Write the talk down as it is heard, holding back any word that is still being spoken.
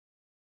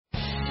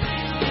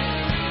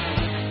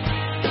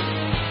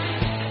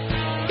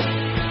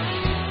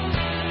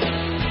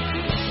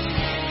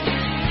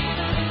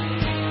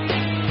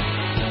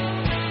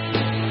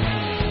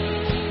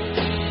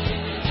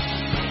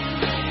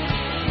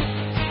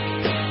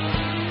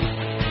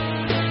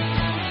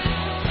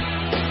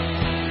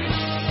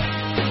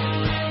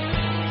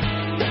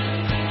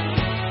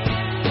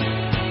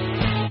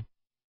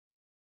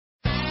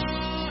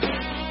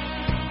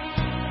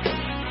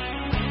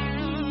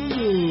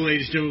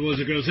gentlemen, boys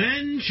and girls,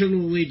 and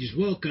children of all ages,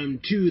 welcome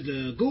to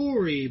the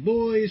Gory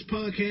Boys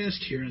podcast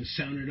here on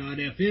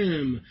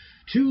Sounder.fm.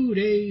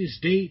 Today's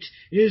date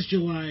is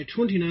July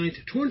 29th,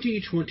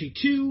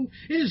 2022.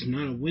 It is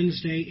not a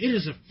Wednesday, it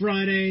is a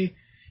Friday.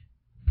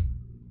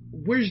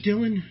 Where's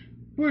Dylan?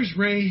 Where's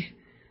Ray?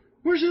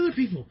 Where's other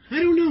people? I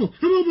don't know.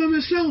 I'm all by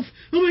myself.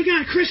 Oh my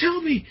God, Chris,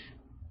 help me.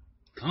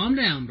 Calm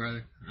down,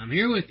 brother. I'm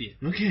here with you.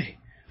 Okay,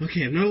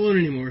 I'm not alone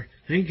anymore.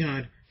 Thank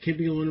God. Can't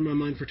be alone in my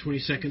mind for 20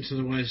 seconds,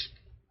 otherwise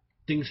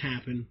things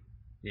happen.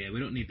 Yeah, we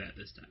don't need that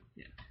this time.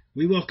 Yeah.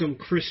 We welcome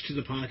Chris to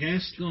the podcast.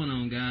 What's going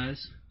on,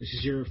 guys? This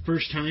is your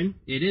first time?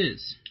 It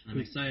is. I'm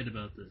excited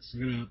about this.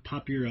 We're going to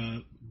pop your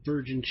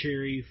virgin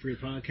cherry for your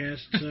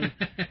podcast. So.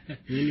 And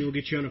then we'll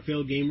get you on a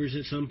Failed Gamers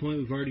at some point.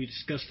 We've already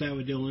discussed that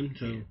with Dylan,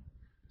 so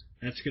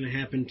that's going to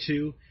happen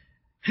too.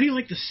 How do you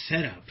like the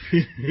setup?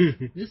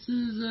 This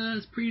is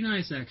it's pretty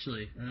nice,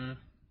 actually.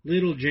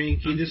 Little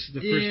janky. This is the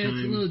first time. Yeah,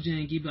 it's a little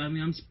janky, but I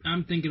mean,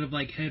 I'm thinking of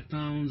like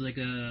headphones, like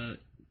a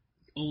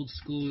old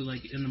school,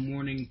 like in the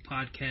morning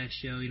podcast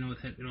show, you know,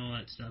 with and all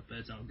that stuff. But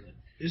it's all good.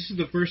 This is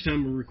the first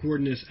time we're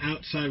recording this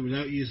outside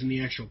without using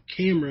the actual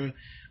camera.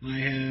 I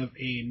have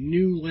a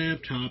new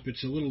laptop.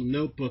 It's a little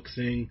notebook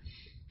thing,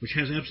 which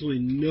has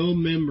absolutely no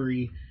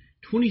memory.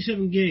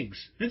 27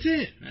 gigs. That's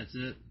it. That's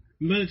it.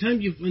 And by the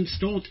time you've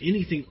installed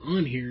anything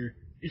on here,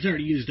 it's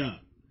already used up.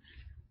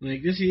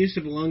 Like, this used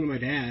to belong to my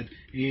dad,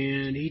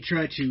 and he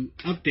tried to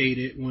update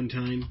it one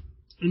time,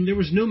 and there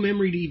was no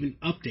memory to even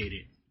update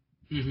it.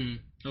 Mm-hmm.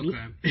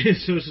 Okay.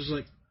 So it's just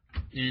like...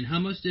 And how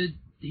much did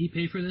he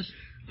pay for this?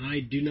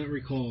 I do not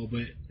recall,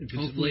 but... If it's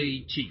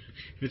hopefully cheap.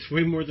 If it's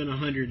way more than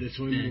 100, it's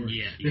way more.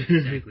 Yeah,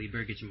 exactly. You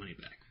better get your money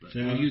back. But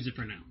we'll use it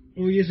for now.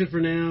 We'll use it for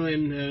now,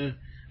 and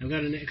I've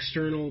got an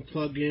external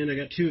plugged in. I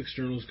got two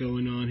externals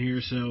going on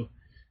here, so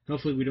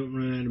hopefully we don't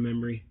run out of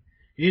memory.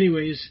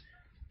 Anyways...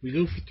 We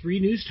go for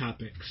 3 news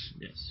topics.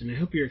 Yes. And I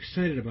hope you're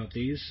excited about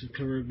these. We'll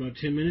cover about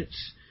 10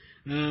 minutes.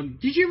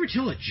 Did you ever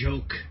tell a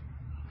joke?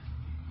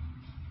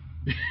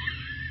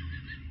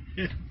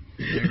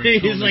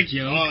 He's like,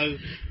 have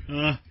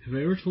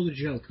I ever told a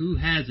joke? Who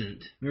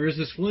hasn't? There was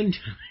this one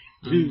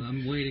time.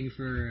 I'm waiting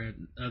for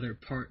another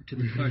part to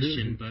the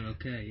question, but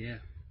okay, yeah.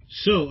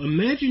 So,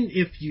 imagine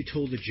if you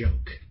told a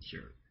joke.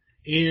 Sure.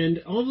 And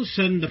all of a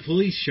sudden the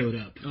police showed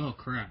up. Oh,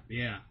 crap.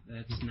 Yeah,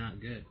 that's not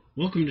good.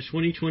 Welcome to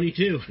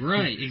 2022.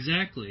 Right,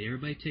 exactly.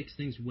 Everybody takes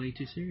things way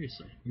too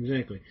seriously.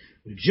 Exactly.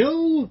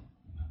 Joe,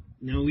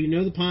 now we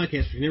know the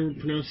podcast, we never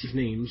pronounce his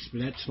names,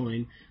 but that's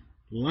fine.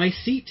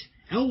 Lycett,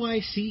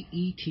 Lycett.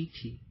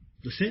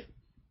 Lycett?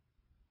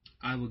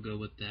 I would go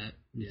with that.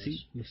 Lycett?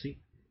 Lycett.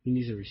 He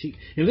needs a receipt.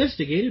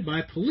 Investigated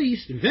by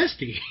police.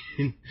 Investigated?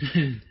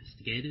 Okay.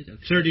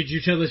 Sir, did you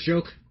tell this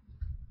joke?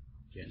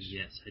 Yes.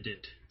 Yes, I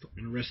did.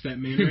 And arrest that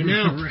man right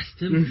now. Arrest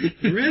him.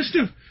 Arrest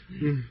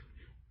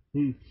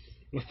him.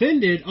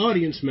 Offended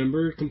audience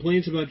member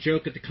complains about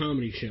joke at the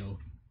comedy show.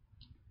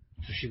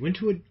 So she went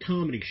to a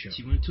comedy show.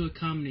 She went to a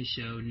comedy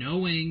show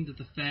knowing that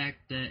the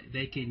fact that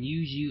they can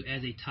use you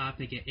as a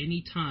topic at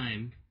any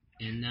time,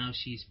 and now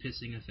she's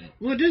pissing a fit.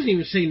 Well, it doesn't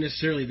even say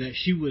necessarily that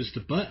she was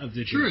the butt of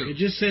the joke. True. It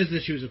just says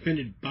that she was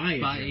offended by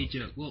a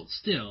joke. Well,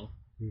 still.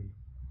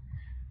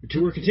 The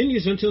tour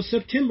continues until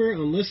September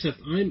unless if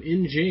I'm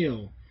in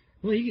jail.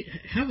 Well, you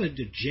have a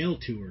jail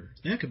tour.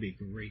 That could be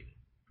great.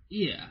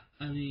 Yeah,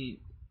 I mean,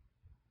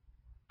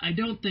 I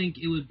don't think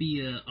it would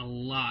be a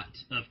lot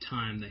of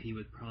time that he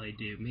would probably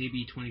do.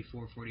 Maybe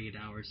 24, 48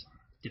 hours,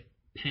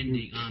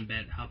 depending on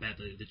how bad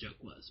the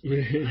joke was. But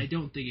I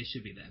don't think it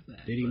should be that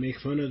bad. Did he make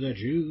fun of the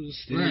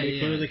Jews? Did he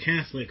make fun of the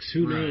Catholics?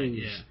 Who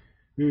knows?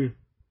 Yeah.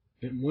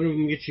 One of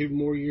them gets you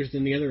more years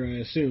than the other,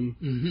 I assume.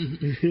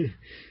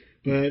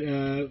 But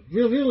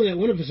revealing that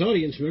one of his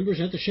audience members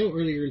at the show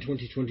earlier in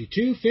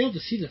 2022 failed to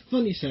see the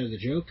funny side of the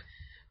joke,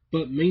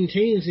 but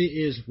maintains it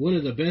is one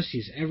of the best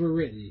he's ever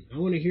written. I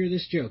want to hear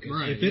this joke.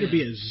 It better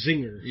be a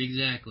zinger.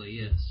 Exactly,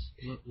 yes.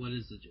 What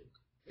is the joke?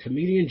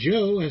 Comedian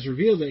Joe has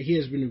revealed that he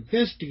has been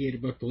investigated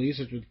by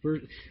police after the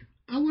first...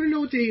 I want to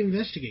know what they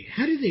investigate.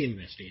 How do they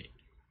investigate?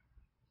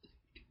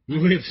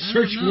 We have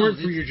search warrant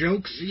for your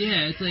jokes?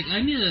 Yeah, it's like,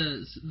 I need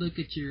to look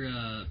at your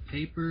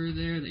paper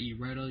there that you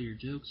write all your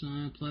jokes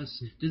on.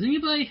 Plus, does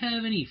anybody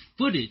have any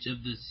footage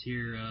of this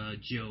here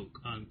joke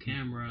on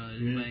camera?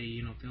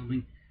 Anybody,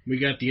 filming? We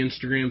got the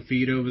Instagram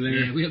feed over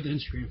there. Yeah, we have the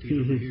Instagram feed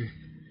over here.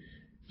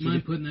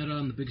 Mind putting that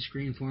on the big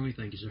screen for me?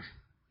 Thank you, sir.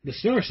 The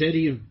star said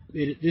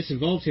this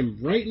involved him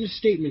writing a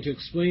statement to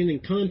explain in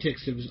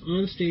context of his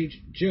onstage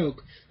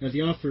joke that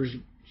the officers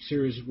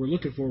were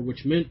looking for,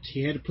 which meant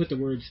he had to put the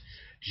words,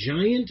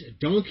 giant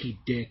donkey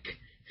dick.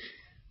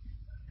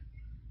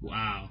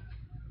 Wow.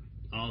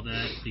 All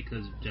that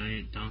because of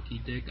giant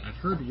donkey dick? I've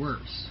heard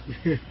worse.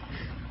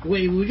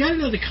 Wait, we gotta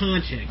know the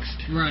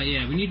context. Right,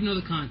 yeah, we need to know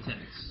the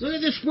context. Look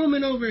at this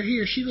woman over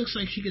here. She looks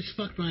like she gets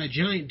fucked by a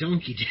giant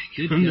donkey dick.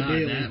 Good God,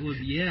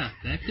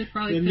 that could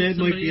probably piss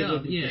somebody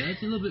up. Yeah,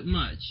 that's a little bit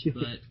much,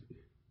 but...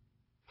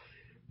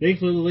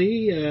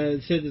 Thankfully,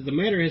 said that the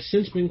matter has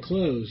since been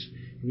closed.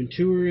 We've been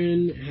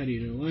touring, how do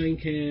you know, Lion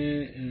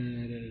Cat,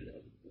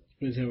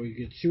 That's how we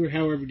get Stewart,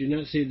 however, did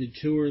not say the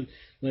tour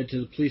led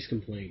to the police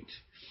complaint.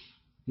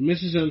 The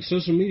message on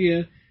social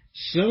media,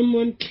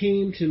 someone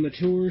came to my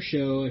tour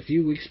show a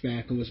few weeks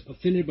back and was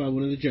offended by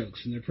one of the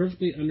jokes, and their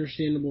perfectly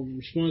understandable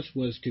response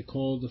was to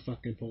call the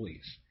fucking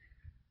police.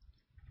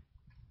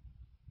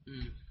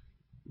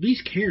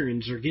 These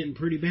Karens are getting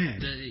pretty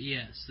bad.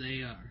 Yes,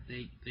 they are.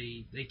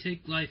 They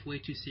take life way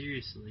too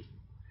seriously.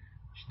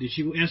 Did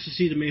she ask to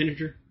see the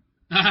manager?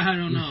 I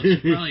don't know. She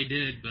probably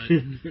did, but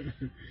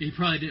he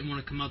probably didn't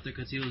want to come out there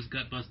because he was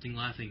gut-busting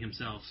laughing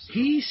himself. So.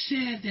 He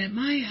said that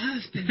my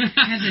husband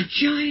has a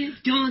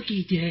giant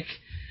donkey dick.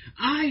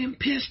 I am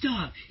pissed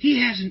off.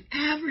 He has an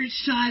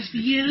average-sized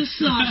Vienna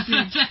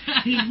sausage.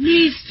 He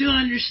needs to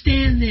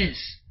understand this.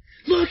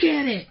 Look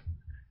at it.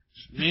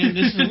 Man,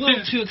 this is a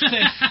little too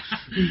excessive.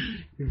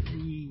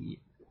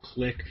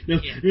 Click. No.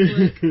 Yeah,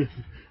 click.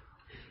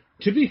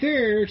 To be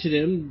fair to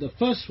them, the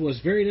Fuzz was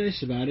very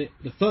nice about it.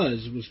 The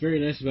Fuzz was very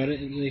nice about it,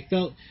 and they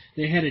felt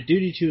they had a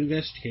duty to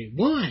investigate.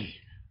 Why?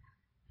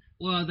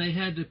 Well, they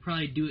had to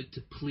probably do it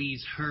to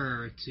please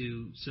her,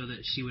 so that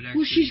she would actually...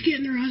 Well, she's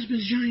getting her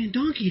husband's giant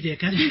donkey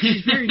dick. I think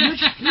she's very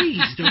much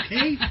pleased,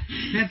 okay?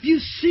 Have you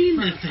seen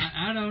that thing?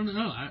 I don't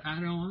know.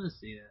 I don't want to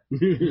see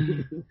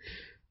that.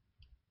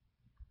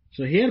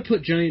 So he had to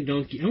put giant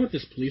donkey... I want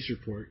this police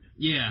report.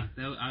 Yeah,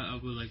 I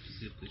would like to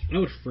see the police report. I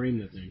would frame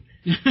that thing.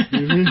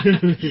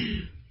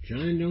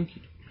 Giant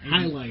donkey.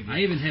 Highlighted. I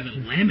even have it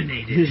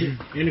laminated.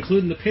 And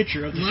including the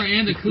picture of the...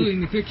 And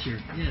including the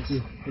picture, yes.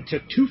 It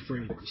took 2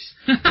 frames.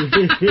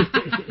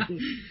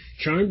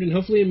 Charmed and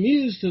hopefully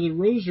amused, the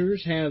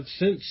Rosers have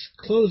since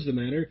closed the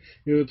matter.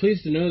 We were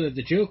pleased to know that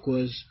the joke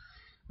was,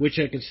 which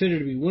I consider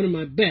to be one of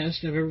my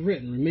best I've ever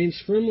written,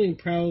 remains firmly and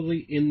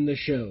proudly in the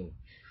show.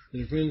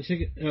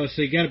 Oh,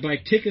 so you got to buy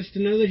tickets to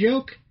know the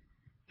joke?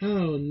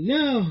 Oh,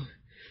 no.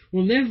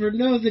 We'll never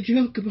know the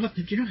joke about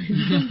the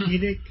giant donkey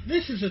dick.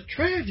 This is a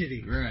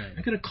tragedy. Right.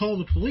 I got to call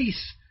the police.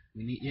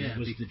 That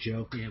was the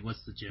joke. Yeah,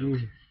 what's the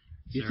joke?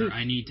 Sir,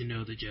 I need to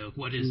know the joke.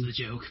 What is the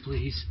joke,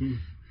 please?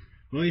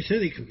 Well, he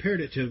said he compared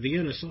it to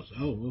Vienna sausage.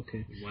 Oh,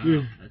 okay.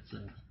 Wow,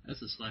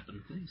 that's a slap in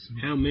the face.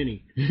 How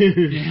many?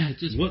 Yeah,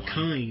 just what one.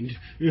 Kind?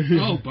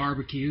 Oh,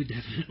 barbecue,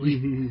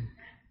 definitely.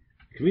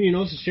 Comedian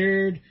also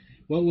shared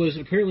what was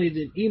apparently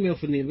the email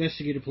from the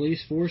investigative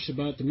police force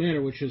about the matter,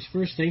 which was,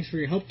 first, thanks for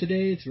your help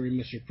today. It's very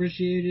much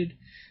appreciated.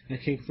 I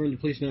can confirm the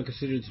police now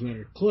consider this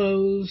matter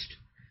closed.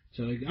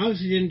 So, he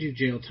obviously didn't do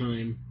jail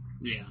time.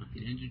 Yeah, he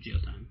didn't do jail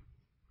time.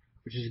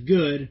 Which is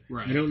good.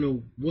 Right. I don't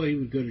know what he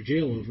would go to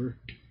jail over.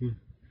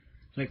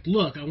 It's like,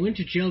 look, I went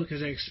to jail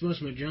because I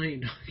exposed my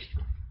giant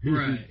dog.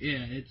 Right,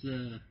 yeah, it's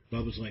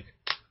Bubba's like...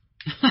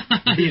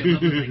 yeah,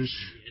 Bubba's like,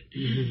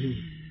 shit.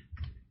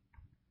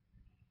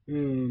 Oh,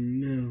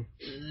 no.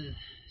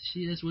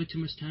 She has way too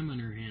much time on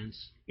her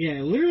hands. Yeah,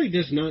 it literally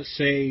does not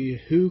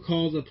say who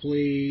called the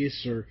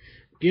police or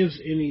gives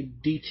any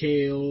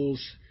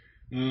details.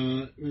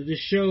 This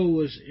show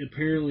was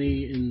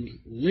apparently in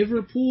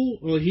Liverpool.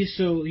 Well, he's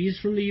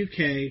from the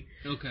UK.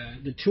 Okay.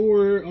 The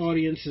tour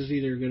audience is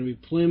either going to be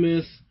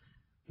Plymouth,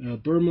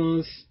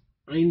 Bournemouth,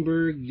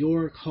 Edinburgh,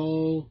 York,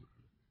 Hull,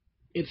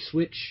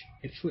 Ipswich.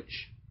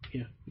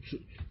 Yeah.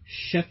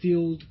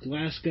 Sheffield,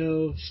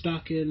 Glasgow,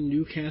 Stockton,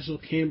 Newcastle,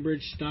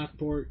 Cambridge,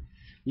 Stockport,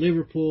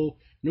 Liverpool,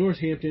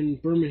 Northampton,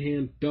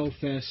 Birmingham,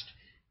 Belfast.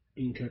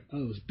 It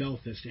was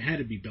Belfast. It had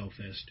to be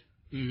Belfast.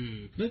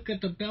 Look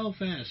at the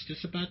Belfast.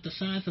 It's about the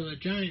size of a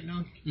giant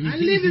donkey. I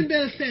live in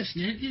Belfast. I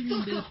live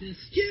in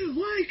Belfast. You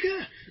like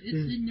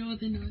It's in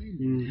Northern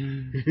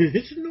Ireland.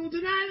 It's in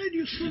Northern Ireland,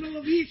 you son of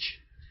a bitch.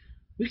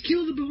 We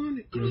killed the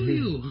blonde. Screw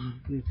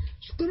you.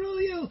 Screw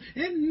you.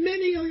 And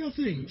many other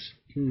things.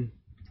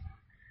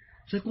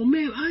 It's like, well,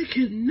 ma'am, I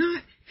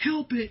cannot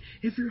help it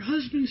if your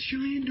husband's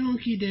giant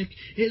donkey dick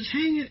is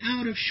hanging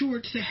out of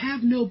shorts that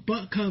have no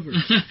butt covers.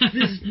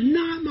 This is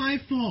not my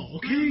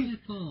fault, okay? Not my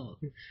fault.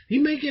 He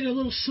may get a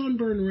little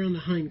sunburn around the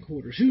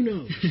hindquarters. Who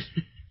knows?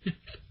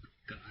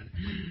 God.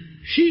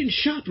 She and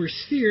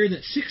shoppers fear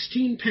that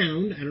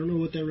 16-pound, I don't know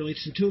what that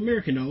relates to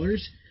American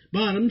dollars,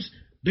 bottoms,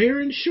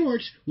 bare-in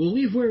shorts will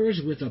leave wearers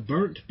with a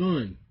burnt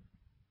bun.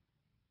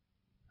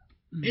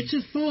 It's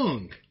a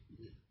thong.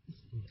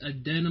 A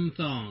denim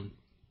thong.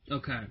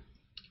 Okay.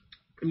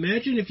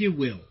 Imagine, if you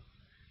will,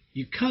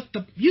 you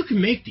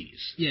can make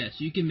these. Yes,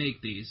 you can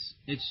make these.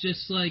 It's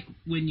just like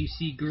when you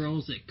see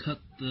girls that cut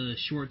the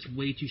shorts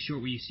way too short,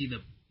 where you see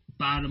the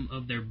bottom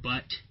of their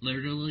butt,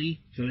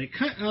 literally. So they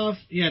cut off,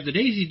 the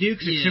Daisy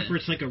Dukes, except for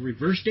it's like a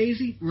reverse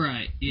daisy.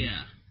 Right,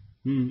 yeah.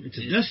 It's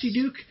a Dusty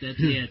Duke?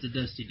 It's a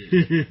Dusty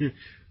Duke.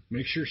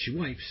 Make sure she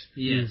wipes.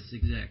 Yes,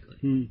 exactly.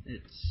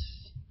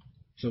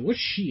 So what's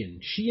Shein?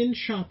 Shein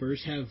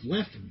shoppers have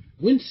left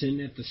Winston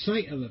at the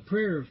sight of a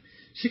pair of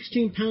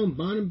 16-pound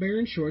bottom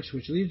bare-in shorts,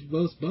 which leaves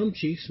both bum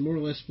cheeks more or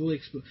less fully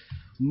exposed.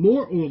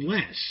 More or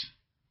less.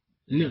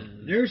 No,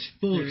 there's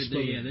full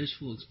exposure. Yeah, there's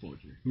full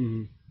exposure.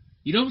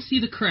 You don't see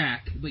the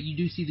crack, but you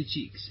do see the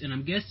cheeks. And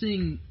I'm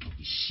guessing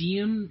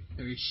Shein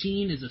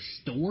is a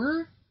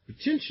store?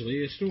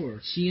 Potentially a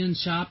store. Shein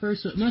shopper,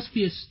 so it must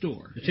be a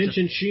store.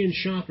 Attention, Shein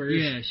shoppers.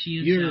 Yeah,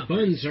 Shein Your shoppers.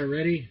 buns are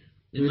ready.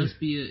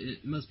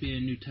 It must be a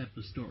new type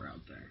of store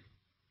out there.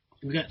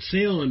 We got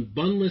sale on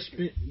bunless.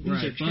 Right,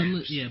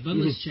 bunless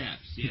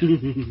chaps. Yeah.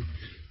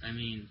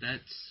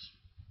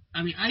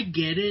 I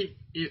get it.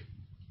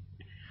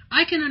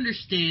 I can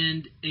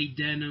understand a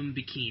denim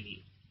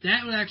bikini.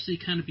 That would actually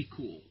kind of be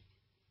cool.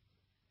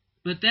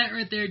 But that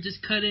right there,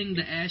 just cutting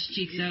the ass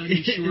cheeks out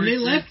in shorts. And they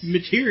left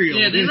material.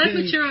 Yeah, they left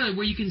material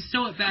where you can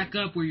sew it back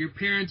up, where your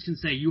parents can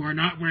say, you are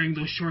not wearing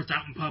those shorts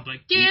out in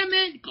public. Damn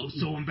it! Go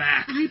sew them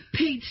back. I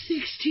paid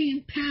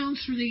 £16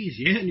 for these.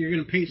 Yeah, and you're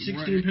going to pay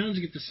 £16 to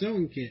get the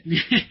sewing kit.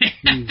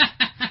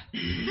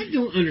 I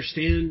don't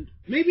understand.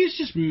 Maybe it's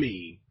just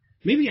me.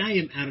 Maybe I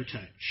am out of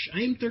touch.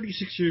 I am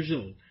 36 years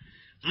old.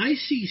 I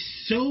see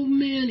so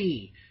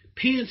many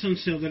pants on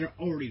sale that are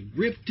already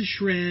ripped to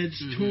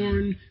shreds,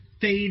 torn,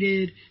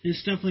 faded, and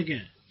stuff like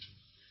that.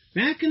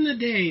 Back in the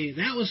day,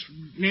 that was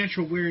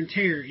natural wear and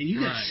tear, and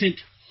you got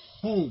sent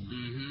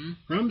home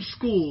from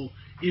school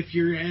if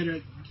you had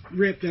a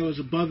rip that was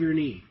above your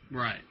knee.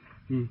 Right.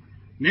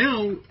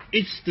 Now,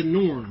 it's the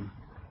norm.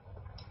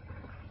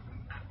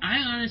 I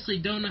honestly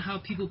don't know how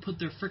people put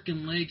their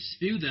frickin' legs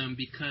through them,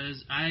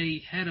 because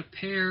I had a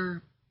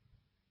pair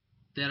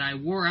that I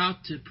wore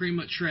out to pretty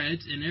much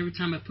shreds, and every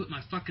time I put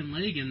my fucking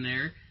leg in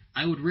there,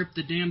 I would rip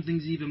the damn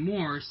things even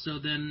more, so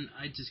then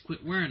I just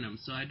quit wearing them.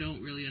 So I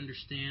don't really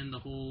understand the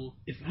whole...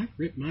 If I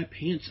rip my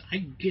pants,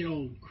 I get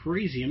all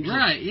crazy. I'm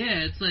just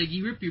yeah, it's like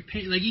you rip your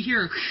pants, like you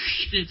hear a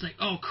it's like,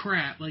 oh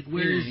crap, like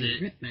where is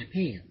it? I rip my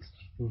pants.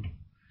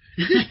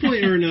 At this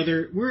point or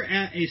another, we're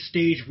at a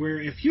stage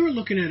where if you're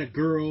looking at a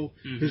girl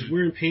who's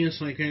wearing pants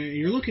like that, and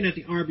you're looking at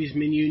the Arby's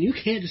menu, and you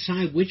can't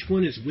decide which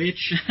one is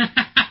which,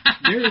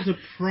 there is a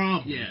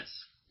problem.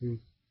 Yes.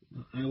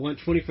 I want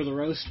 20 for the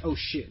roast. Oh,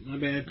 shit. My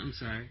bad. I'm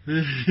sorry.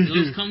 Do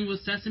those come with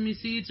sesame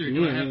seeds, or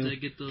do I have to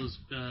get those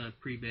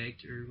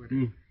pre-baked or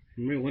whatever?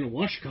 You may want to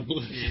wash a couple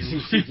of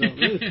sesame seeds out.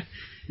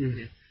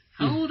 Yeah.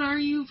 How old are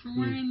you for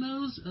wearing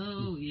those?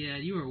 Oh, yeah,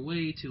 you are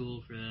way too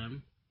old for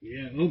them.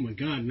 Yeah, oh, my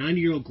God.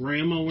 90-year-old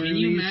grandma wearing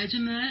these? Can you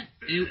imagine that?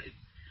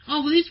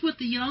 Well, these what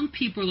the young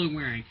people are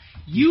wearing.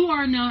 You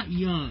are not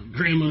young.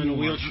 Grandma in a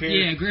wheelchair.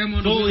 Yeah, grandma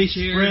in a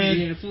wheelchair. Spread.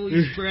 Yeah,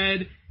 fully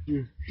spread.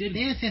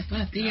 This is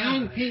what the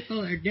young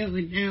people are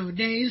doing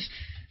nowadays.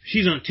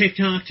 She's on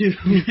TikTok, too.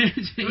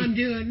 I'm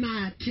doing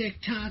my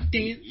TikTok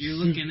dance. You're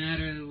looking at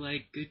her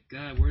like, good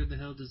God, where the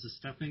hell does the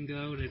stuffing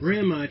go?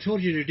 Grandma, I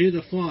told you to do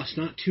the floss,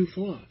 not two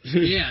floss.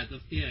 Yeah,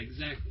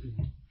 exactly.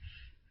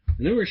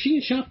 A number of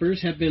Shein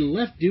shoppers have been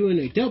left doing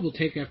a double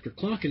take after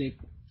clocking a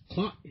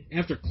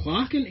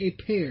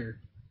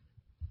pair.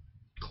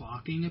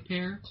 Clocking a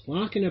pair?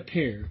 Clocking a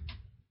pair.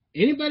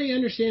 Anybody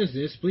understands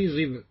this, please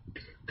leave a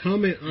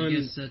comment on... I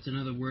guess that's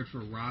another word for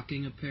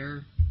rocking a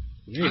pair.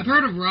 Yeah. I've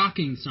heard of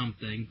rocking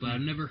something, but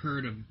I've never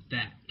heard of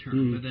that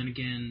term. But then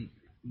again,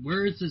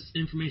 where is this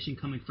information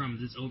coming from?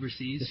 Is this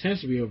overseas? This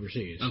has to be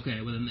overseas. Okay,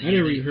 well then... I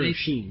never even heard of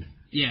Shein.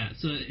 Yeah,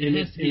 so it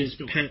has to be a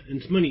store.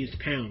 It's money, it's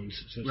pounds.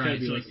 So it's right,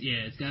 gotta be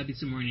it's got to be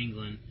somewhere in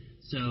England.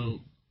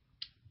 So...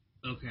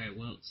 Okay,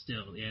 well,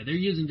 still, yeah, they're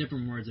using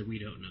different words that we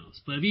don't know.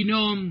 But if you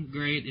know them,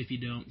 great. If you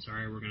don't,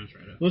 sorry, we're going to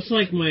try to... Well, it's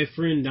like my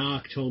friend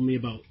Doc told me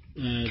about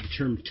the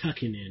term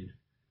tucking in.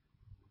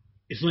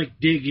 It's like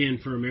dig in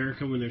for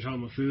America when they're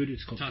talking about food.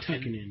 It's called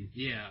tucking in.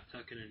 Yeah,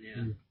 tucking in,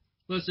 yeah.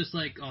 Well, it's just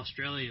like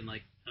Australian,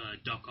 like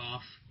duck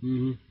off.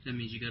 Mm-hmm. That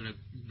means you got to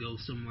go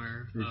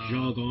somewhere. Or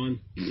jog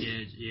on.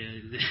 Yeah.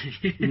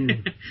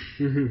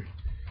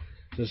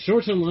 The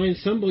source online,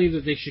 some believe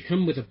that they should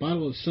come with a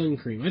bottle of sun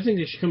cream. I think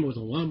they should come with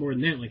a lot more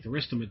than that, like the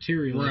rest of the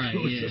material. Right,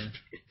 yeah.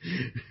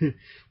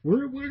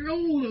 We're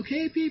old,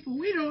 okay, people?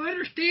 We don't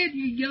understand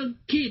you young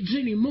kids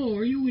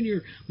anymore. You and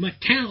your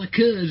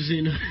Metallicas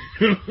and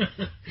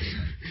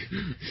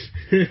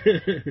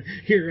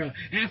your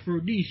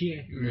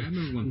aphrodisiac. I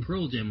remember when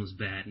Pearl Jam was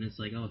bad, and it's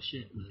like, oh,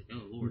 shit. I'm like,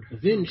 oh, Lord.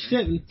 Avenged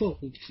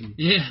Sevenfold.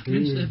 Yeah,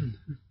 Avenged Seven.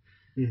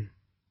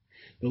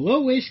 The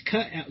low waist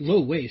cut out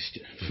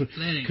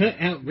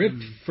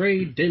ripped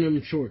frayed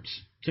denim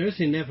shorts. So I've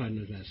seen that on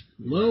the best.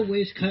 Low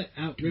waist cut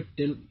out ripped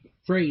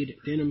frayed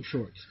denim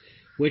shorts,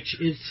 which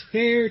is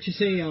fair to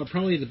say are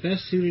probably the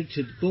best suited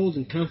to bold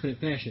and confident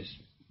fashions.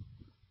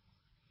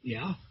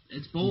 Yeah,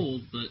 it's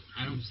bold, but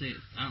I don't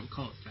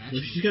call it fashion.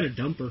 Well, she's got a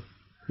dumper.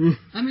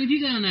 I mean, if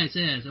you got a nice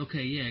ass,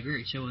 okay, yeah,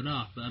 great, show it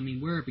off. But I mean,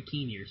 wear a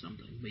bikini or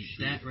something. But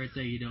that right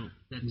there, you don't.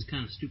 That's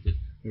kind of stupid.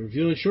 The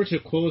revealing shorts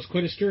have caused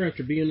quite a stir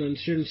after being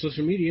shared on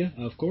social media,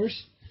 of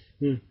course.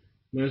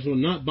 Might as well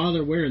not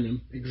bother wearing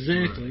them.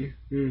 Exactly.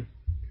 Right.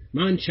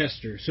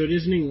 Manchester. So it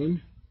is in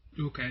England.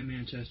 Okay,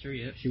 Manchester,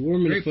 yeah. She wore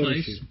them in a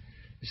photo shoot.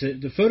 It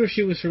said, the photo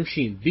shoot was from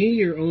Shein. Be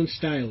your own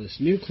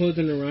stylist. New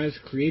clothing arrives.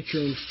 Create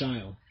your own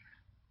style.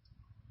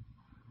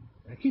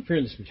 I keep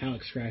hearing this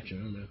metallic scratching.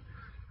 I don't know.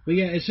 But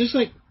yeah, it's just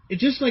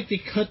like they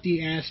cut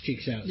the ass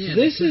cheeks out. Yeah, so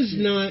this is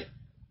not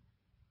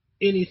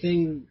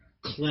anything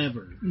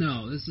clever.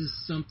 No, this is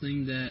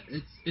something that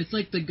it's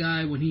like the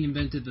guy when he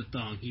invented the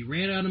thong. He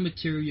ran out of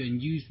material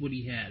and used what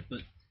he had.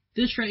 But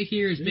this right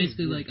here is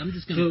basically like, I'm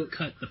just going to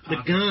cut the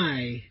pocket. The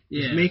guy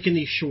is making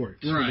these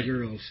shorts for the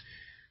girls.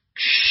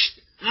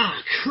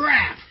 Ah,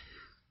 crap!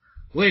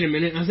 Wait a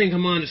minute, I think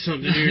I'm onto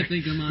something here. I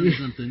think I'm onto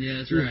something. Yeah,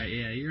 that's right.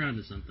 Yeah, you're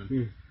onto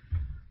something.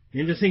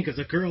 And to think if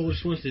the girl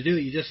just wants to do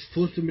it, you just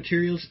flip the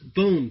materials,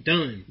 boom,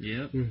 done.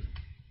 Yep.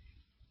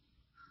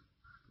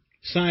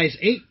 Size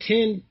 8,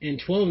 10, and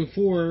 12 and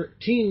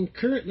 14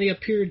 currently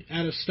appeared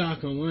out of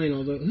stock online,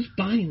 although who's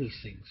buying these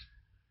things?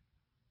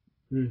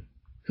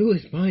 Who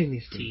is buying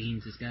these things?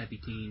 Teens. It's got to be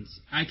teens.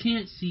 I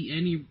can't see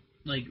any,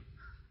 like,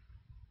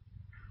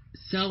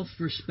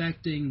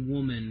 self-respecting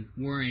woman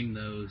wearing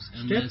those.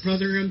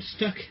 Stepbrother, I'm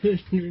stuck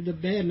under the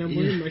bed and I'm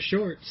wearing my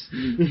shorts.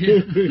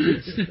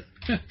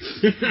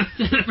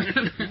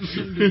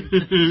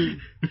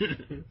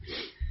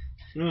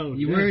 Oh,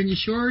 you wearing your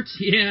shorts?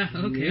 Yeah,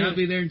 okay, I'll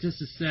be there in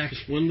just a sec.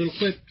 Just one little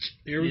clip.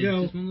 There we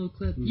go. Just one little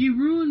clip. You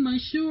ruined my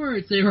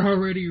shorts. They were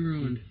already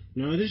ruined.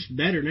 No, they're just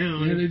better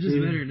now. Yeah, they're just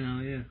better now,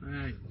 yeah. All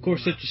right. Of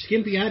course, such a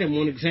skimpy item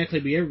won't exactly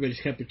be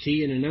everybody's cup of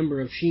tea, and a number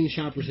of Sheen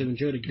shoppers have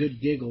enjoyed a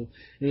good giggle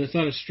and the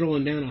thought of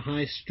strolling down a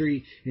high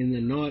street in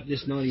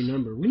this naughty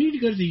number. We need to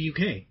go to the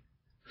UK.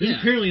 There's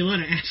apparently a lot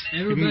of ass.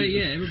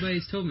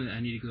 Everybody's told me that I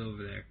need to go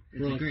over there.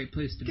 It's a great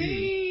place to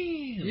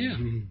be.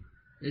 Damn.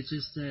 Yeah. It's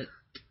just that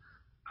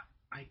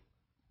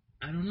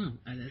I don't know.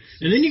 And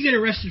then you get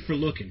arrested for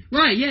looking.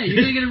 Right, yeah, you're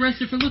going to get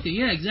arrested for looking.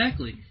 Yeah,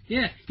 exactly.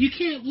 Yeah, you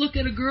can't look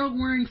at a girl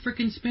wearing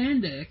frickin'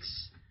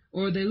 spandex,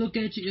 or they look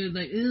at you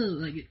like, ew,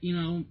 like, you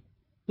know.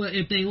 But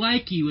if they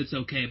like you, it's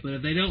okay. But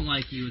if they don't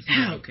like you, it's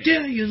not okay. How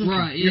dare you look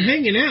at me? You're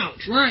hanging out.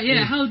 Right,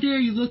 yeah, how dare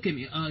you look at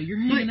me? You're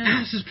hanging out.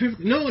 My ass is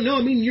perfect. No,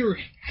 I mean you're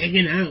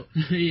hanging out.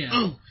 Yeah.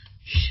 Oh,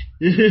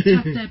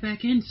 tuck that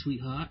back in,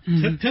 sweetheart.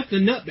 Tuck the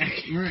nut back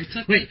in. Right,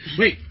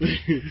 Wait.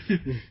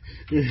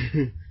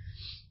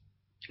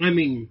 I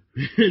mean,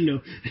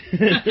 no.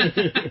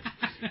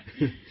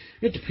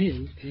 It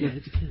depends. Yeah,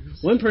 it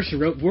depends. One person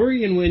wrote,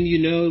 worrying when you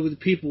know the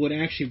people would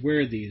actually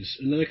wear these.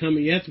 Another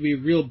comment, you have to be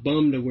real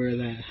bummed to wear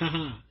that.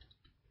 Haha.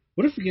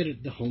 What if we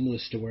get the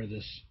homeless to wear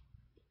this?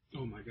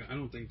 Oh my God, I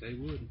don't think they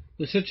would.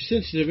 With such a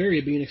sensitive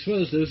area being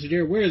exposed, those who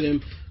dare wear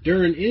them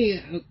during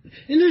any...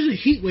 And there's a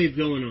heat wave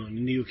going on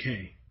in the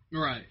UK.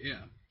 Right,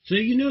 yeah. So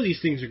you know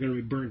these things are going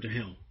to be burned to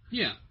hell.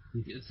 Yeah.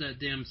 It's that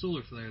damn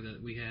solar flare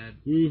that we had.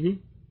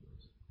 Mm-hmm.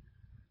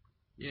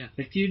 Yeah.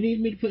 If you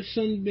need me to put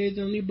sunbathe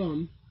on your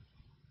bum...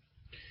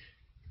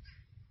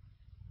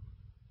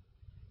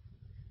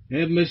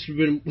 That must have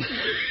been...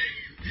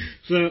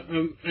 So,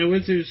 I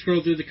went through,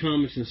 scrolled through the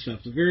comments and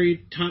stuff. The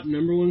very top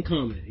number one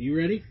comment. You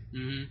ready?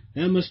 Mm-hmm.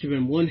 That must have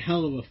been one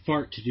hell of a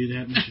fart to do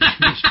that.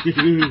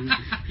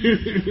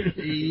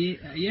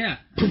 Yeah.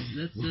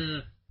 That's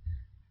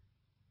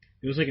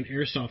It was like an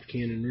airsoft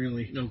cannon,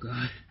 really. Oh,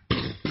 God.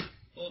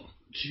 Oh,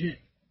 shit.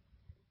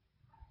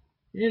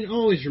 And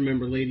always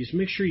remember, ladies,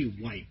 make sure you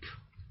wipe.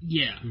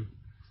 Yeah.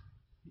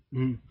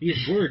 You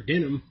wear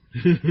denim.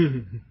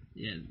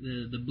 Yeah,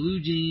 the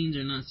blue jeans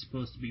are not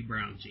supposed to be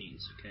brown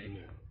jeans, okay?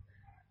 No.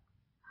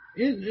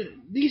 And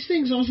these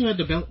things also have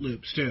the belt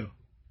loops, too.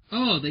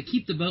 Oh, they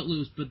keep the belt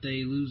loops, but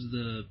they lose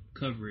the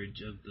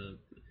coverage of the...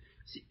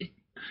 See,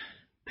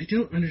 I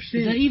don't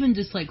understand. Is that even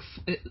just like...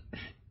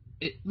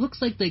 It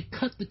looks like they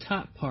cut the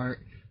top part,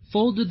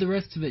 folded the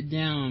rest of it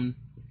down.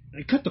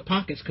 They cut the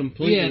pockets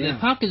completely out. Yeah, the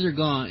pockets are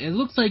gone. It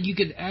looks like you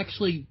could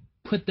actually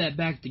put that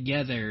back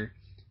together,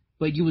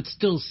 but you would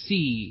still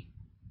see...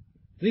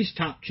 At least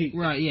top cheek.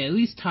 Right, yeah, at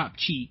least top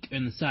cheek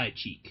and the side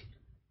cheek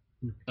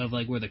of,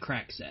 like, where the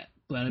crack's at.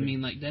 But, I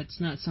mean, like, that's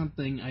not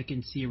something I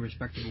can see a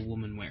respectable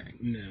woman wearing.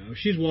 No, if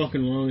she's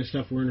walking along and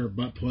stuff wearing her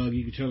butt plug,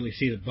 you can totally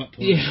see the butt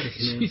plug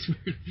sticking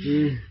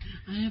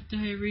out. I have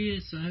diarrhea,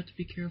 so I have to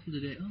be careful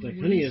today. Oh, like,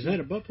 honey, is that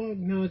a butt plug?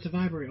 No, it's a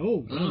vibrator.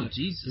 Oh, God. Oh,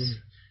 Jesus.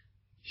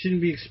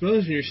 Shouldn't be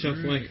exposing yourself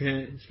like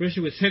that,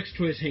 especially with sex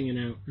toys hanging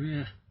out.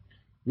 Yeah.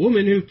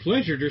 Woman who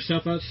pleasured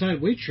herself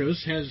outside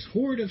Waitrose has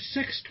hoard of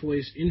sex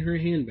toys in her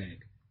handbag.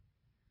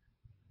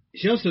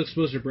 She also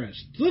exposed her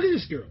breasts. Look at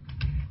this girl.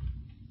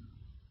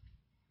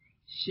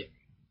 Shit.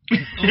 Oh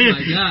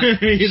my God.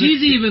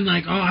 She's even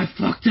like, oh, I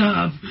fucked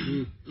up.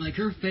 Like,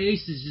 her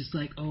face is just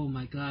like, oh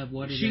my God,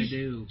 what did I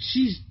do?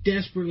 She's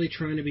desperately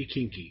trying to be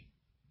kinky.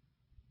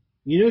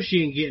 You know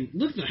she ain't getting...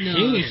 Look at the hands.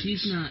 No,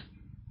 she's not...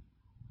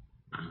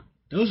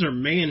 Those are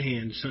man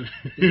hands.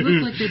 They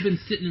look like they've been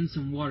sitting in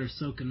some water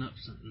soaking up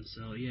something,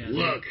 so yeah.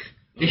 Look,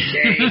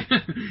 okay.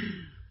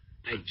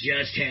 I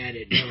just had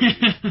it.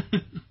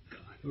 God.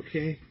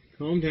 Okay,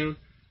 calm down.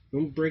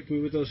 Don't break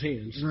me with those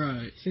hands.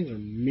 Right. These things are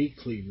meat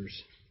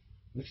cleavers.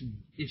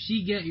 If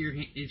she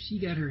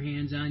got her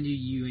hands on you,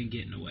 you ain't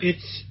getting away.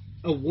 It's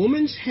a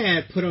woman's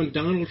head put on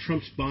Donald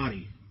Trump's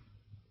body.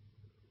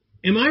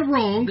 Am I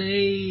wrong?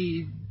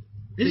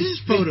 This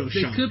is Photoshop.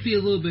 They could be a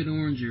little bit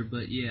oranger,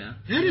 but yeah.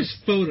 That is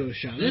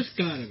Photoshop. That's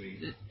gotta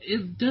be.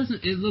 It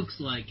doesn't. It looks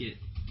like it.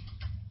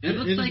 It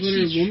looks like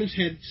she's... a woman's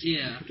head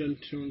put on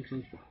Donald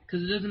Trump's body.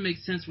 Because it doesn't make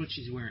sense what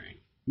she's wearing.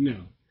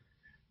 No.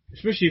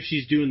 Especially if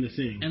she's doing the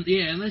thing. And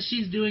yeah, unless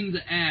she's doing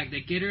the act. They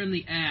get her in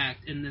the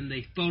act, and then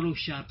they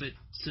Photoshop it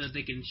so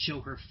they can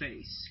show her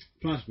face.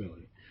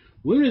 Possibility.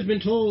 Woman has been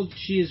told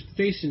she is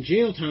facing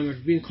jail time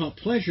after being caught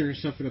pleasuring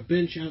herself at a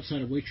bench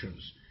outside of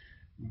Waitrose.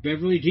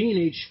 Beverly Dean,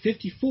 age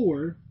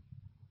 54,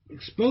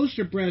 exposed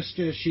her breast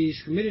as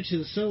she's committed to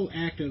the subtle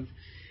act of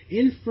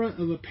in front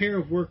of a pair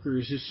of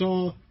workers who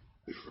saw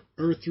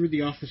her through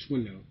the office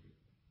window.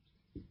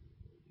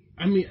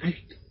 I mean, I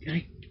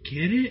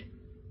get it.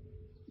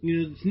 You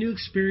know, new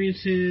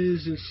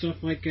experiences and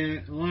stuff like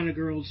that. A lot of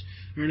girls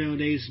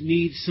nowadays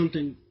need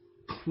something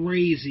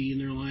crazy in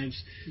their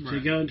lives. Right. So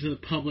they go into the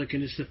public,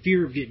 and it's the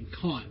fear of getting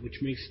caught, which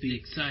makes the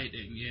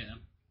exciting,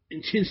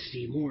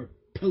 intensity more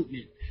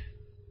potent.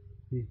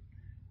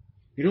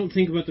 You don't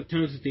think about the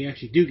times that they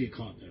actually do get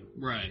caught, though.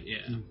 Right,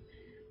 yeah.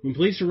 When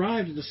police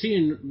arrived at the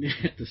scene...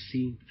 At the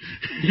scene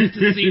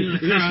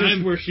of the crime.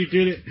 That's where she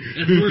did it.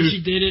 That's where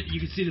she did it. You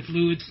can see the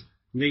fluids.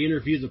 They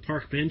interviewed the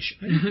park bench.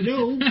 I didn't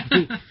know.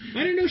 I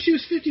didn't know she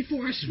was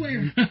 54, I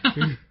swear.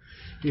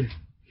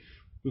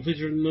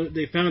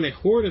 They found a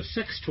hoard of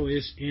sex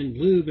toys and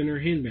lube in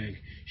her handbag.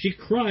 She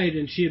cried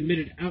and she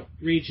admitted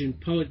outrage in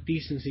public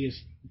decency.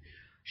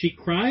 She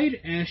cried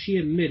as she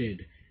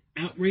admitted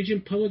outrage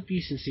in public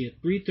decency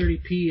at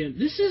 3:30 p.m.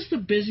 This is the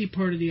busy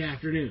part of the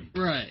afternoon.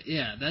 Right,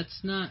 yeah.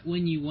 That's not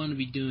when you want to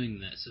be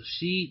doing this. So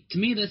to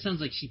me, that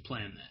sounds like she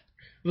planned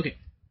that. Okay.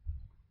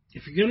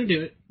 If you're going to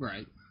do it.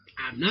 Right.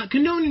 I'm not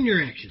condoning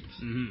your actions.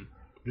 Mm-hmm.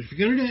 But if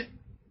you're going to do it,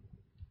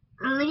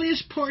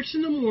 earliest parts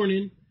in the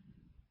morning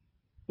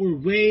or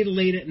way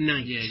late at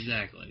night. Yeah,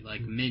 exactly.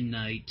 Like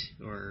midnight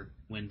or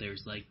when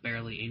there's like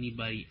barely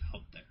anybody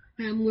out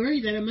there. I'm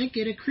worried that I might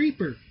get a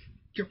creeper.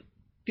 You're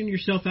getting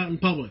yourself out in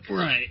public.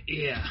 Right,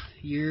 yeah.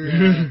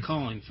 You're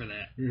calling for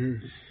that.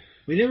 Mm-hmm.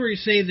 We never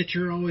say that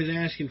you're always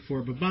asking for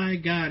it, but by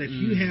God, if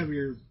you have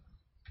your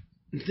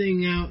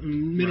thing out in the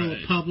middle of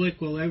public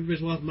while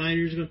everybody's walking by,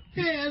 you're just going,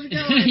 hey, how's it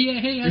going? Yeah,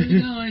 hey, how's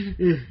it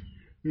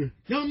going?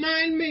 Don't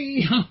mind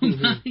me.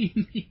 Don't mind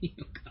me.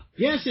 Oh, God.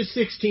 Yes, it's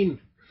 16.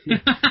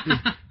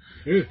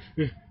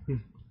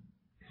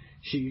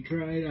 She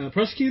cried.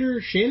 Prosecutor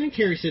Shannon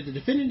Carey said the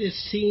defendant is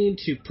seen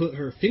to put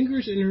her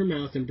fingers in her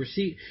mouth and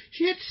proceed.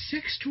 She had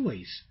sex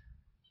toys.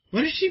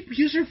 Why did she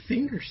use her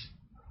fingers?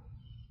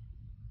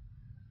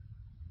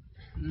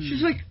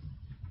 She's like,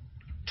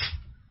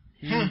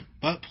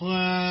 butt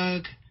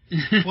plug,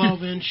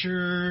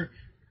 12-incher.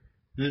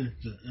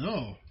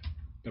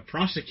 The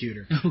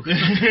prosecutor.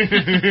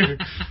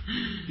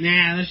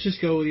 Nah, let's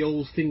just go with the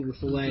old finger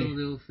fillet.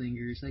 Little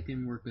fingers. I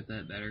can work with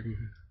that better.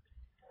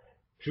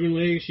 Between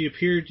legs, she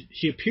appeared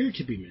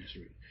to be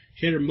masturbating.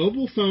 She had her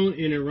mobile phone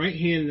in her right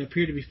hand and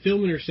appeared to be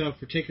filming herself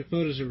or taking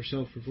photos of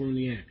herself performing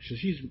the act. So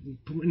she's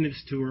putting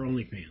this to her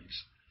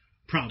OnlyFans.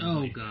 Probably.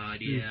 Oh, God,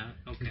 yeah.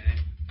 Okay.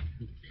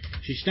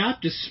 She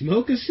stopped to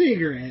smoke a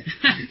cigarette.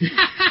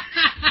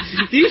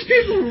 These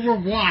people were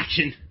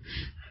watching.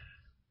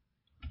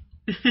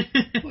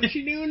 What's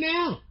she doing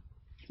now?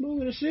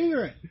 Smoking a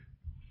cigarette.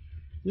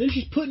 And then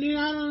she's putting it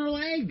out on her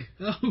leg.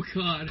 Oh,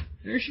 God.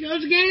 There she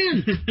goes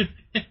again.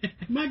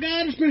 My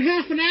God, it's been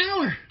half an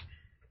hour.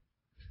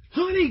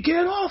 Honey,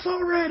 get off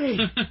already.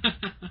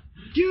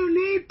 You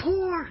need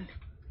porn.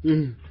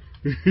 You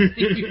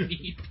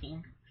need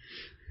porn.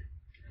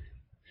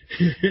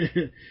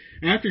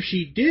 After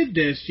she did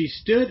this, she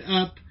stood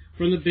up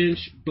from the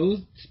bench. Both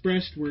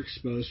breasts were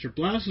exposed. Her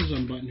blouse was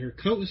unbuttoned. Her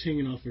coat was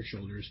hanging off her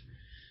shoulders.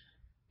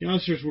 The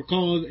officers were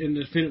called, and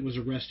the defendant was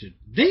arrested.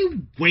 They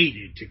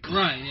waited to call.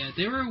 Right, yeah,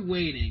 they were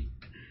waiting.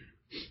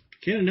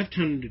 She had enough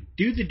time to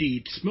do the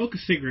deed, smoke a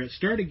cigarette,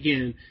 start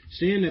again,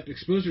 stand up,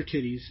 expose her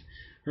titties.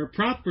 Her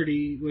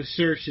property was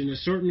searched, and an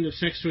assortment of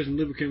sex toys and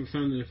lubricant were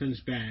found in the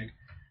defendant's bag.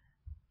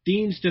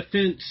 Dean's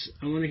defense,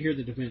 I want to hear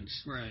the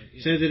defense, right,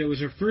 yeah. Said that it was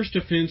her first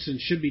offense and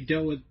should be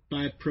dealt with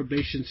by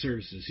probation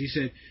services. He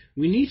said,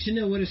 we need to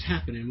know what is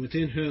happening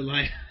within her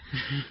life.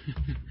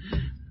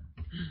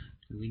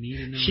 We need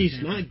to know. She's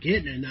not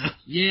getting enough.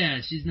 Yeah,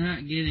 she's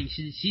not getting.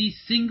 She's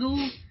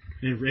single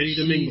and ready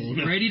to mingle.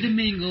 She's ready to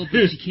mingle,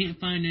 but she can't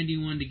find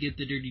anyone to get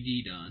the dirty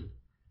deed on.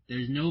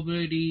 There's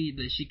nobody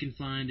that she can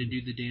find to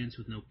do the dance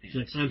with no pants.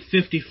 Like, I'm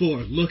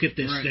 54. Look at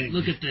this thing.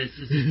 Look at this.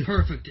 This is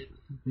perfect.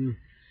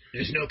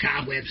 There's no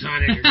cobwebs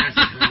on it or nothing,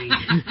 honey.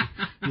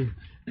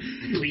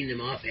 I clean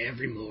them off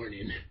every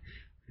morning.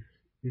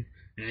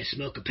 And I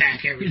smoke a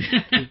pack every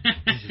day.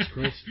 Jesus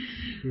Christ.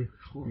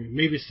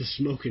 Maybe it's the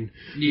smoking.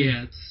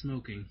 Yeah, it's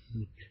smoking.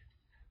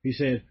 He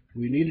said,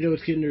 we need to know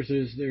what's getting her.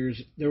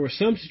 There were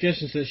some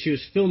suggestions that she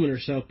was filming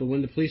herself, but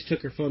when the police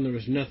took her phone, there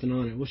was nothing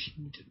on it. Well,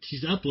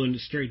 she's uploading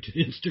it straight to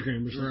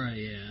Instagram or something. Right,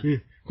 yeah.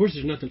 Of course,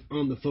 there's nothing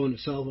on the phone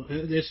itself.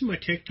 This is my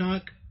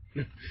TikTok.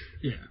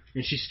 Yeah.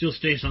 And she still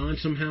stays on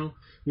somehow.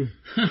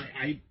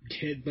 I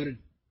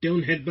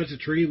don't headbutts a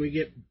tree, we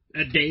get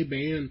a day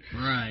ban.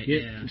 Right,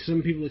 yeah.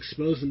 Some people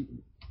expose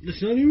them.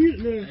 That's not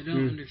even... I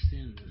don't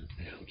understand that.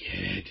 I don't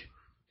get it.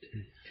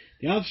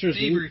 The officers...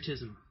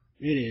 Favoritism.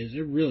 It is.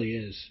 It really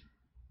is.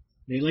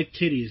 They like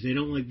titties. They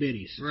don't like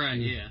bitties. Right,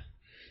 yeah.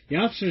 The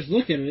officers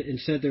looked at it and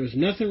said there was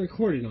nothing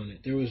recorded on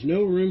it. There was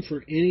no room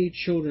for any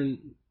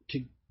children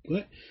to...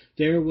 What?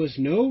 There was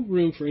no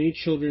room for any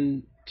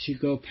children to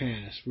go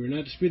past. We're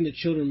not disputing that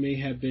children may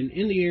have been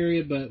in the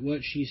area, but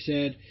what she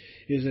said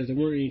is that there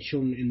weren't any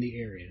children in the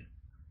area.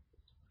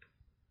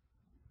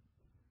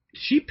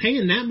 Is she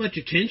paying that much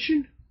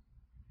attention?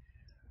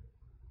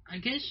 I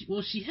guess,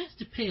 well, she has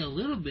to pay a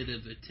little bit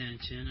of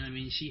attention. I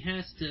mean, she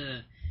has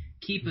to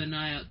keep an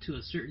eye out to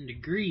a certain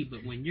degree,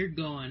 but when you're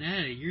going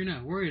at it, you're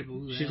not worried about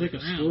who She's like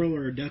a squirrel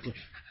or a duckling.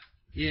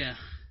 Yeah.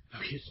 No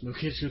kids, no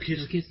kids, no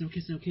kids. No kids, no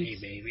kids, no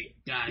kids. Hey, baby.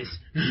 Guys.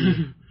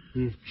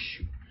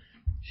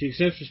 She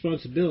accepts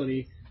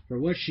responsibility for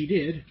what she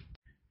did.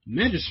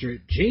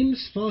 Magistrate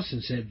James Fawson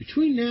said,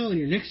 between now and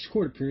your next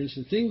court appearance,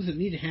 the things that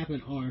need to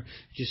happen are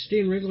just stay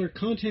in regular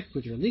contact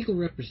with your legal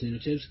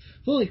representatives,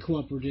 fully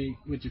cooperate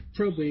with the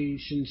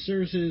probation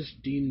services.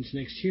 Dean's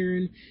next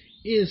hearing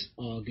is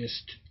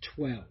August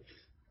 12th.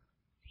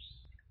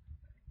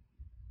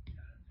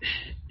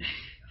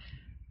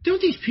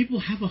 Don't these people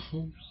have a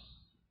home?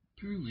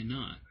 Apparently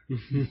not.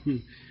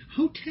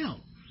 Hotel.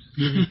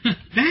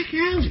 Back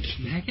alley.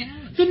 Back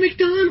alley. The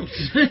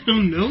McDonald's. I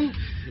don't know.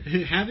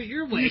 Have it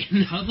your way.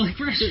 Public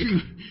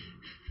restroom.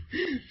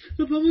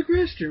 The public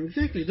restroom.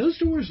 Exactly. Those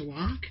doors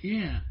lock.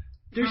 Yeah.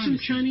 There's some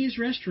Chinese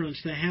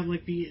restaurants that have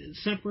like the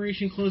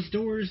separation closed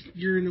doors.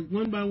 You're in a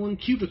 1-by-1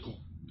 cubicle.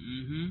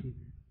 Mm-hmm.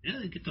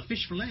 Yeah, get the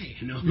fish fillet.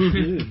 No.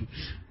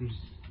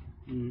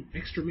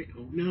 Extra meat.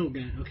 Oh, no,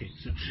 God. Okay,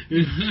 so.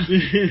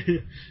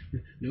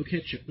 No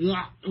ketchup.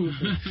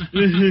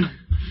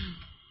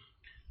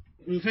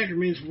 The fact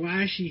remains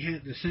why she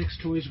had the sex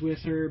toys with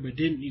her but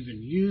didn't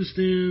even use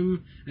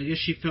them. I guess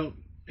she felt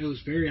it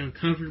was very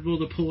uncomfortable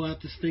to pull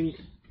out this thing.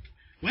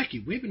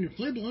 Wacky whipping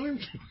inflatable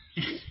arms.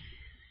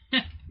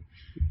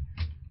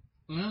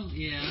 Well,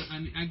 yeah. I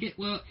mean, I get.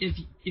 Well,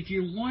 if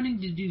you're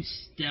wanting to do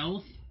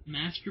stealth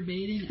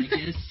masturbating, I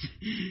guess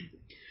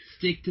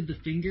stick to the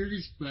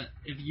fingers. But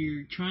if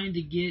you're trying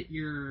to get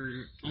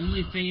your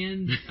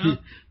OnlyFans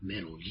up,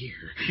 Metal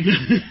Gear.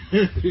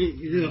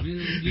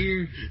 Metal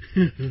Gear.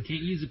 Can't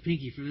use a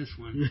pinky for this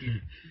one.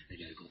 I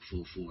gotta go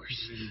full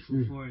force.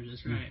 Full force.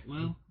 That's right.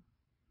 Well,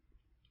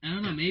 I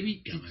don't know.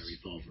 Maybe got my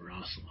revolver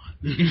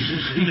Ocelot.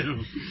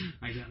 No.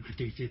 I got my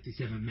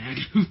 357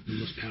 Magnum. The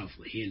most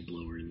powerful hand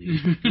blower in the.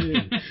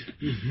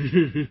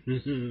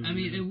 I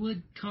mean, it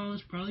would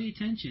cause probably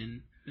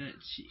attention that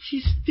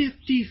she's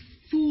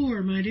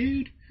 54, my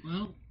dude.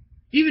 Well,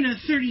 even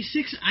at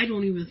 36, I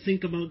don't even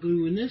think about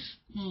doing this.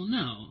 Well,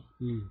 no,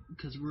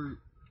 because we're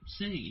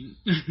sane.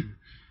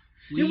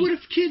 And what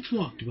if kids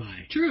walked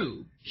by?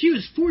 True. She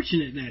was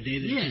fortunate that day.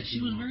 That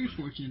she was very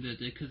fortunate that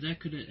day, because that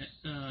could have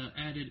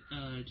added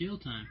jail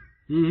time.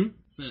 Mm-hmm.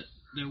 But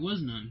there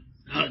was none.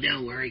 Oh,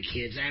 don't worry,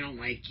 kids. I don't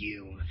like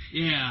you.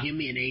 Yeah. Give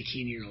me an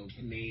 18-year-old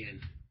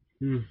man.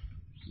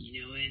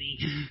 You know any?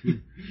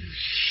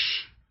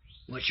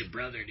 What's your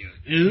brother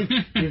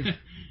doing?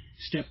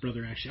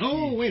 Stepbrother, actually.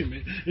 Oh, wait a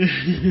minute.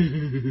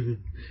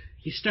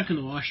 He's stuck in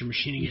the washing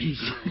machine again.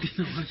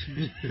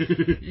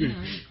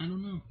 Yeah, I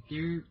don't know.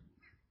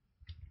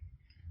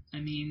 I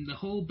mean, the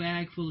whole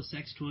bag full of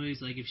sex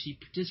toys, like, if she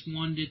just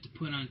wanted it to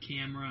put on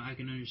camera, I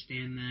can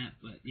understand that,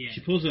 but yeah. She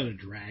pulls out a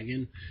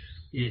dragon.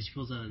 Yeah, she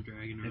pulls out a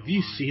dragon. Have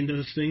you seen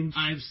those things?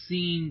 I've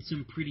seen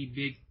some pretty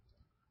big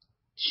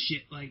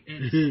shit like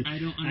that. I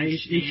don't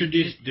understand. I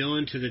introduced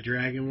Dylan to the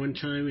dragon one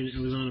time, and it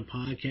was on a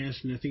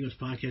podcast, and I think it was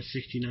podcast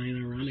 69,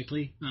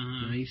 ironically.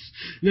 Nice.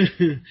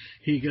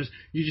 He goes,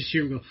 you just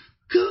hear him go,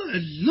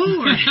 good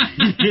Lord!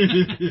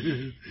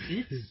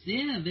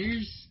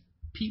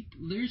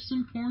 There's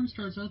some porn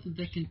stars out there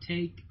that can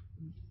take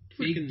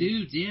big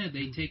dudes. Yeah,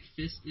 they take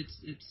fists.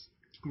 It's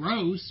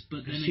gross,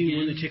 but then I've seen again,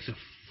 one that takes a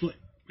foot,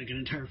 like an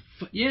entire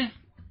foot. Yeah.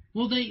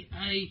 Well,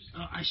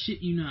 I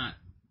shit you not.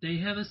 They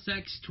have a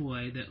sex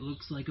toy that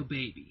looks like a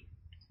baby.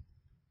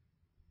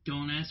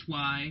 Don't ask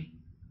why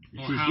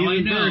or She's how I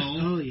know.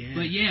 Birth. Oh yeah.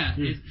 But yeah,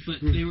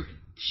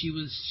 she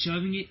was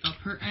shoving it up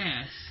her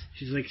ass.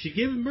 She's like, she's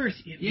giving birth.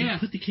 Yeah.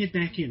 Put the kid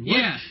back in. What?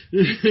 Yeah.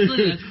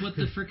 Basically, that's what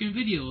the freaking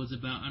video was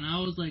about. And I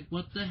was like,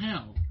 what the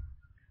hell?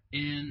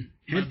 And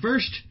head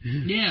first.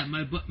 Yeah,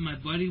 my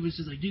buddy was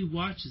just like, dude,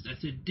 watch this. I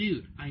said,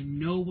 dude, I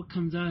know what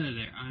comes out of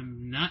there.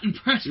 I'm not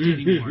impressed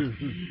anymore.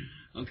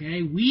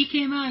 Okay, we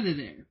came out of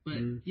there, but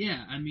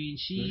yeah, I mean,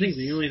 I think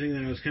the only thing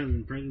that I was kind of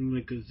impressed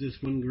with was this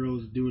one girl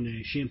was doing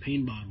a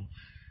champagne bottle.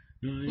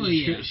 Well,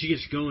 yeah, she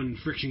gets going, and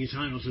friction gets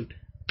high, and all of a sudden,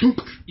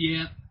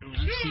 yeah,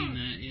 I've seen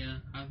that. Yeah,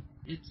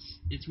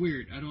 it's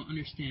weird. I don't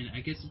understand it.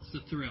 I guess it's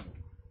the thrill.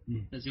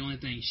 That's the only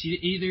thing.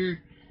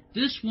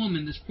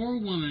 This poor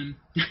woman,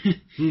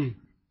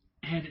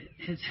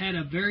 has had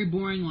a very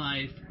boring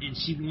life, and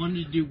she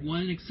wanted to do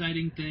one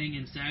exciting thing,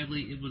 and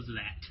sadly, it was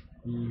that.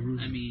 Mm-hmm.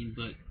 I mean,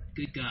 but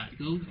good God,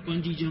 go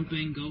bungee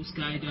jumping, go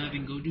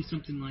skydiving, go do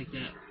something like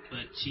that.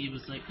 But she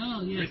was like,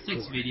 oh yeah,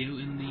 sex video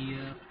in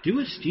the. Do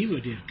what Steve-O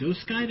did. Go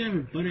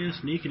skydiving butt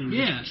ass naked and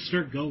just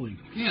start going.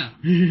 Yeah.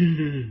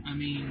 I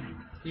mean,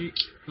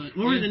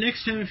 the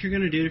next time if you're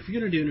gonna do it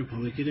in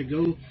public, either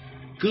go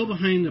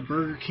behind the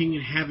Burger King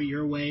and have it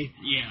your way.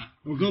 Yeah.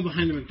 Or go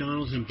behind the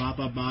McDonald's and ba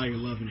ba ba, you're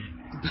loving it.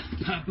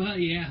 Ba ba,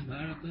 yeah.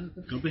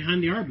 Go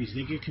behind the Arby's,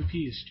 they get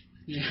confused.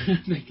 Yeah.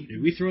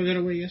 Did we throw that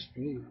away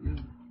yesterday? Oh,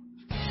 no.